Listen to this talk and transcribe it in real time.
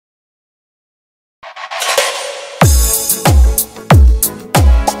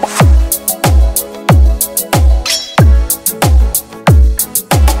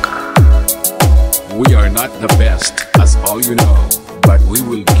all you know. But we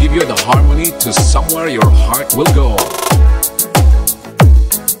will give you the harmony to somewhere your heart will go.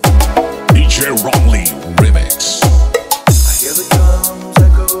 DJ Wrongly Remix. I hear the drums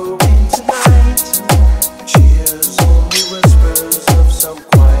echoing tonight. She hears only whispers of some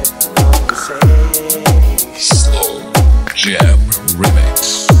quiet conversation. Slow Jam Remix.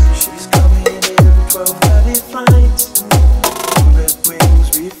 She's coming in 12:30 flight. Moonlit wings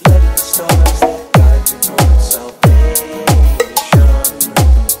reflect the stars that guide you towards salvation.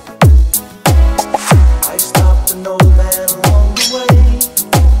 I stopped an old man along the way,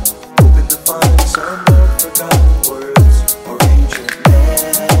 hoping to find some forgotten words or ancient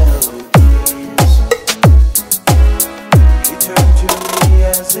melodies. He turned to me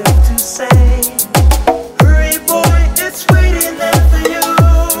as if to say, "Hurry, boy, it's waiting there for you.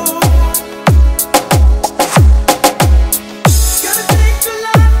 Gotta take a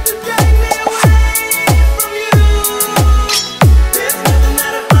life to drag me away from you. There's nothing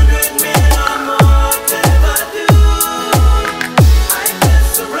that 100 men or more could ever do. I bless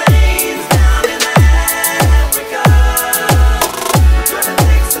the rains down in Africa. We're gonna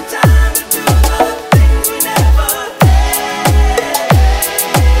take some time to do the things we never did."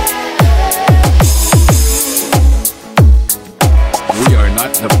 We are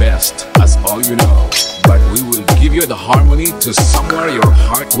not the best, as all you know. But we will give you the harmony to somewhere your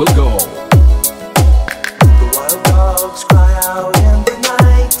heart will go. The wild dogs cry out in the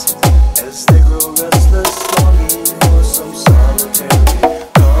night as they grow restless, longing for some solitary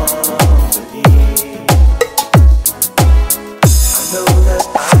company. I know that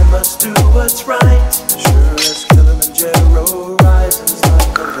I must do what's right, sure as Kilimanjaro rises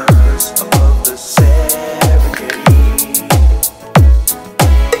like Olympus above the Serengeti.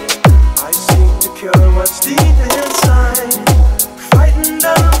 I seek to cure what's deep inside, frightened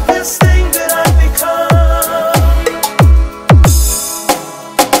of this thing that I've become.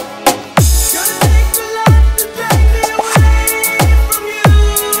 Gotta take a life to drag me away from you.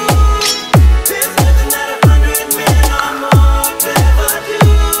 There's nothing that 100 men or more could ever do.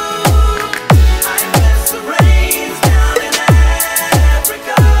 I bless the rains down in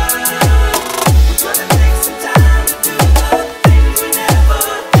Africa. We're gonna take some time to do the things we never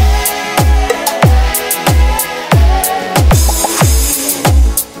did.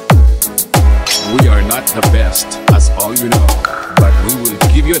 We are not the best, as all you know. But we will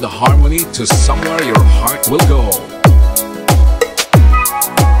give you the harmony to somewhere your heart will go.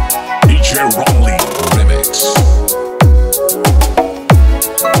 DJ Wrongly Remix.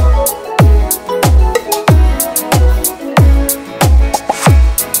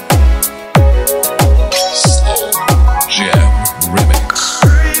 Slow Jam Remix.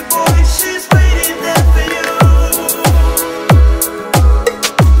 Hurry, boy, she's waiting there for you.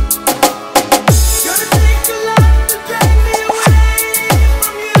 Gotta take a life to drag me away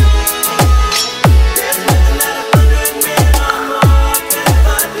from you. There's nothing that 100 men or more could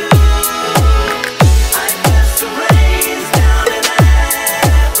ever do. I bless the rains down in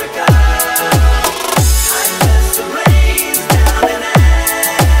Africa. I bless the rains down in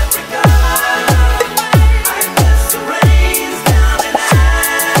Africa. I bless the rains down in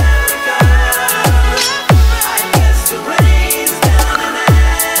Africa. I bless the rains down in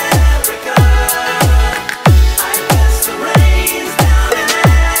Africa. I bless the rains down in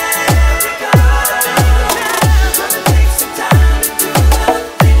Africa. Gonna take some time to do the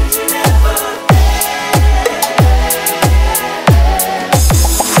things we never did.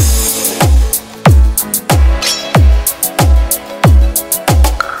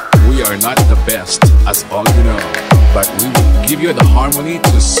 We are not the best, as all you know. But we will give you the harmony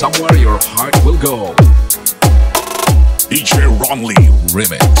to somewhere your heart will go. DJ Wrongly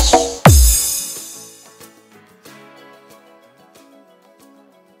Remix.